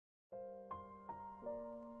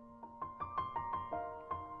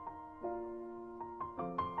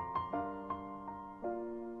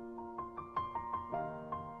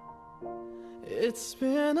It's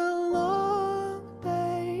been a long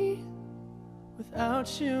day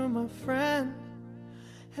without you, my friend,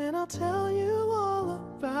 and I'll tell you all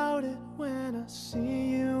about it when I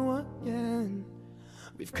see you again.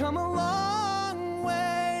 We've come a long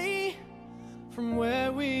way from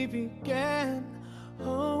where we began.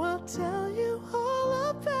 Oh, I'll tell you all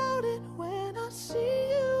about it when I see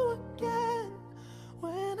you again.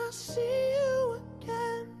 When I see you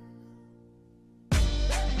again.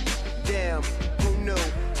 Damn, who knew?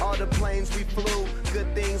 All the planes we flew,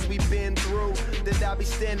 good things we've been through. That I'll be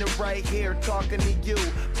standing right here talking to you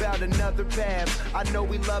about another path. I know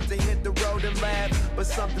we love to hit the road and laugh, but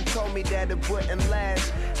something told me that it wouldn't last.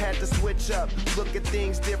 Had to switch up, look at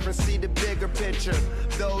things different, see the bigger picture.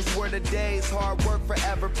 Those were the days, hard work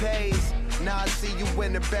forever pays. Now I see you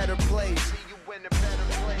in a better place.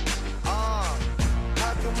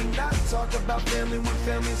 How can we not talk about family when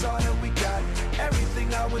family's all that we got?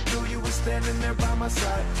 Everything I went through, you were standing there by my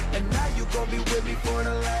side, and now you gon' be with me for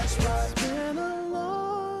the last ride. It's been a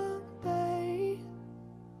long day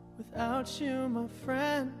without you, my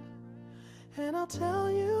friend, and I'll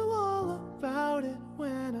tell you all about it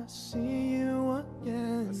when I see you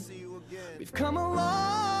again. We've come a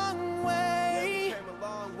long way,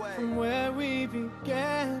 from where we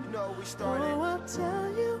began. You know we started. Oh, I'll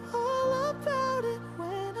tell you all about it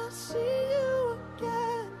when I see you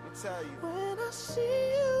again. Tell you. When I see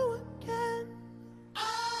you again.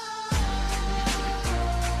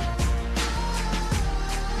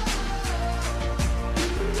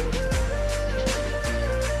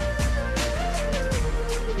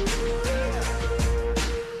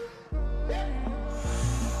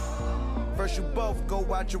 First you both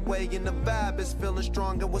go out your way and the vibe is feeling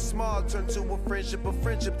strong. And what's small turn to a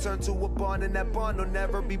friendship turn to a bond, and that bond will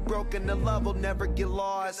never be broken, the love will never get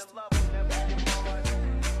lost.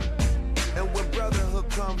 And when brotherhood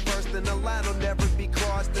come first, then the line will never be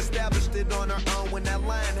crossed. Established it on our own when that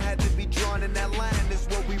line had to be drawn, and that line is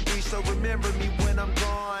what we reach, so remember me when I'm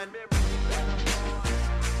gone.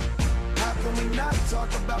 How can we not talk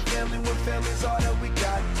about family when family's all that we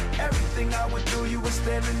got? Everything I went through, you were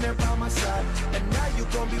standing there by my side, and now you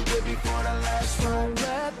gon' be with me for the last ride.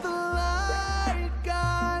 Let the light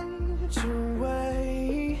guide your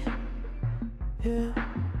way. Yeah.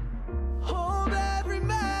 Hold every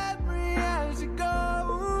memory as you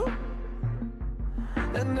go,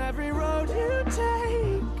 and every road you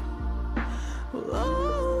take will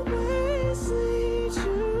always lead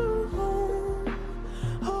you home.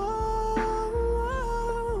 Oh,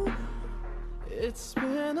 it's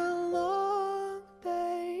been a long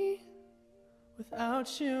day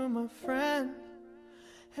without you, my friend,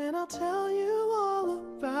 and I'll tell you all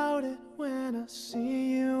about it when I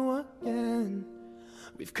see you again.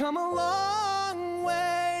 We've come a long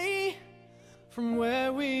way from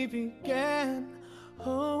where we began.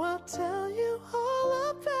 Oh, I'll tell you all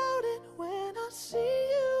about it when I see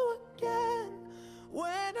you again.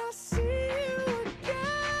 When I see